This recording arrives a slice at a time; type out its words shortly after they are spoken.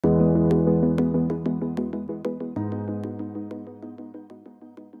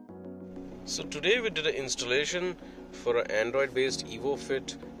So today we did an installation for an Android-based EVO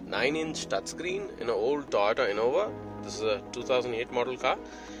FIT 9-inch touchscreen in an old Toyota Innova. This is a 2008 model car.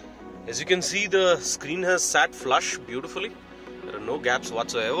 As you can see, the screen has sat flush beautifully. There are no gaps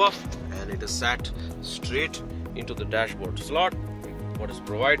whatsoever, and it is sat straight into the dashboard slot. What is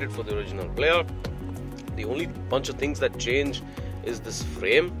provided for the original player. The only bunch of things that change is this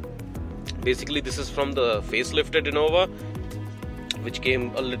frame. Basically, this is from the facelifted Innova, which came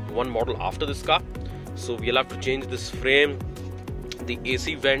one model after this car. So we'll have to change this frame, the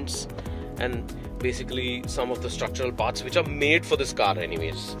AC vents, and basically some of the structural parts which are made for this car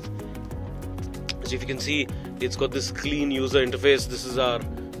anyways. So if you can see, it's got this clean user interface. This is our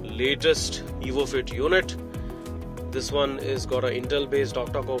latest EVO FIT unit. This one is got an Intel based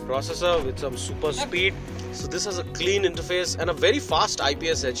Octa-core processor with some super speed. So this has a clean interface and a very fast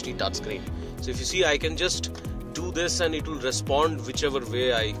IPS HD touchscreen. So if you see, I can just do this and it will respond whichever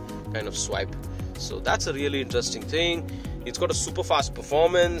way I kind of swipe. So that's a really interesting thing. It's got a super fast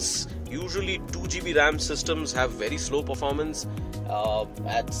performance. Usually 2 GB RAM systems have very slow performance.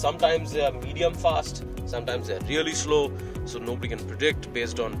 And sometimes they are medium fast, sometimes they are really slow. So nobody can predict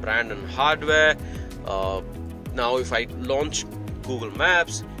based on brand and hardware. Now if I launch Google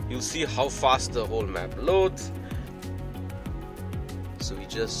Maps, you'll see how fast the whole map loads. So we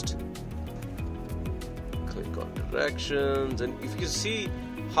just click on directions, and if you see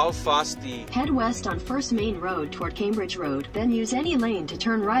how fast the... Head west on First Main Road toward Cambridge Road, then use any lane to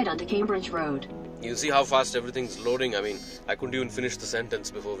turn right onto Cambridge Road. You see how fast everything's loading. I mean, I couldn't even finish the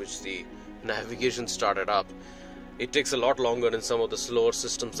sentence before which the navigation started up. It takes a lot longer in some of the slower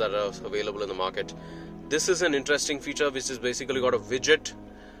systems that are available in the market. This is an interesting feature which is basically got a widget,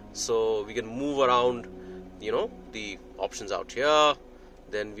 so we can move around, you know, the options out here.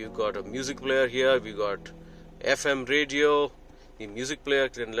 Then we've got a music player here, we've got FM radio. The music player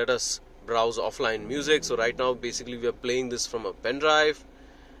can let us browse offline music. So right now basically we are playing this from a pen drive,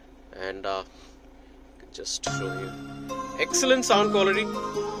 and just show you excellent sound quality.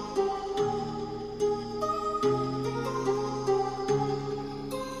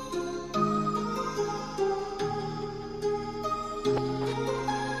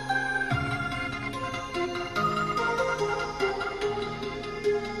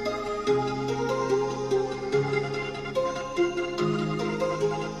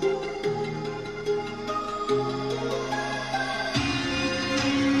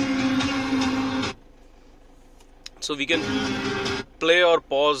 So we can play or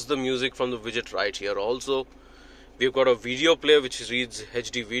pause the music from the widget right here. Also, we've got a video player which reads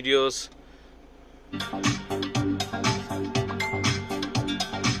HD videos.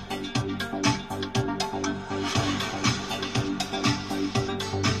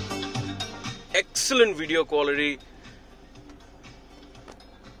 Excellent video quality.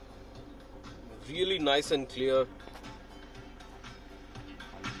 Really nice and clear.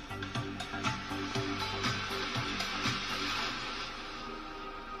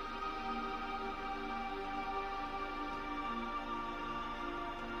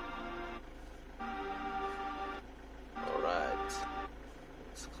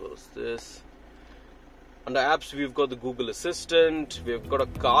 Close this. Under apps, we've got the Google Assistant. We've got a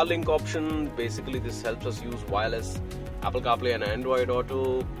car link option. Basically, this helps us use wireless Apple CarPlay and Android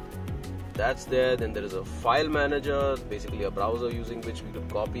Auto. That's there. Then there is a file manager, basically a browser using which we could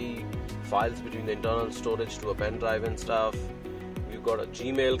copy files between the internal storage to a pen drive and stuff. We've got a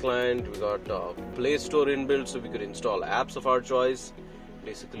Gmail client. We've got a Play Store inbuilt, so we could install apps of our choice.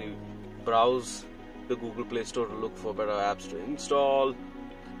 Basically, browse the Google Play Store to look for better apps to install.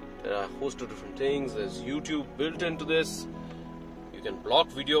 There are a host of different things. There's YouTube built into this. You can block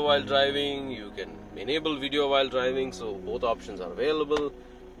video while driving. You can enable video while driving. So both options are available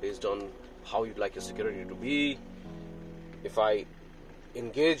based on how you'd like your security to be. If I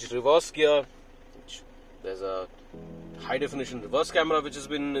engage reverse gear, there's a high definition reverse camera which has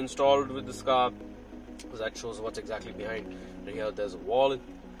been installed with this car. That shows what's exactly behind. Right here there's a wall.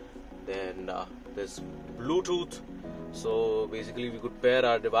 Then there's Bluetooth. So basically we could pair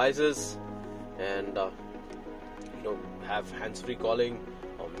our devices and have hands-free calling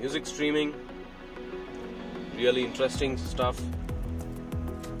or music streaming. Really interesting stuff.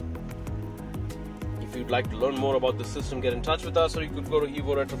 If you'd like to learn more about this system, get in touch with us, or you could go to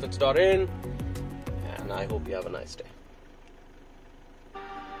evoretrofits.in, and I hope you have a nice day.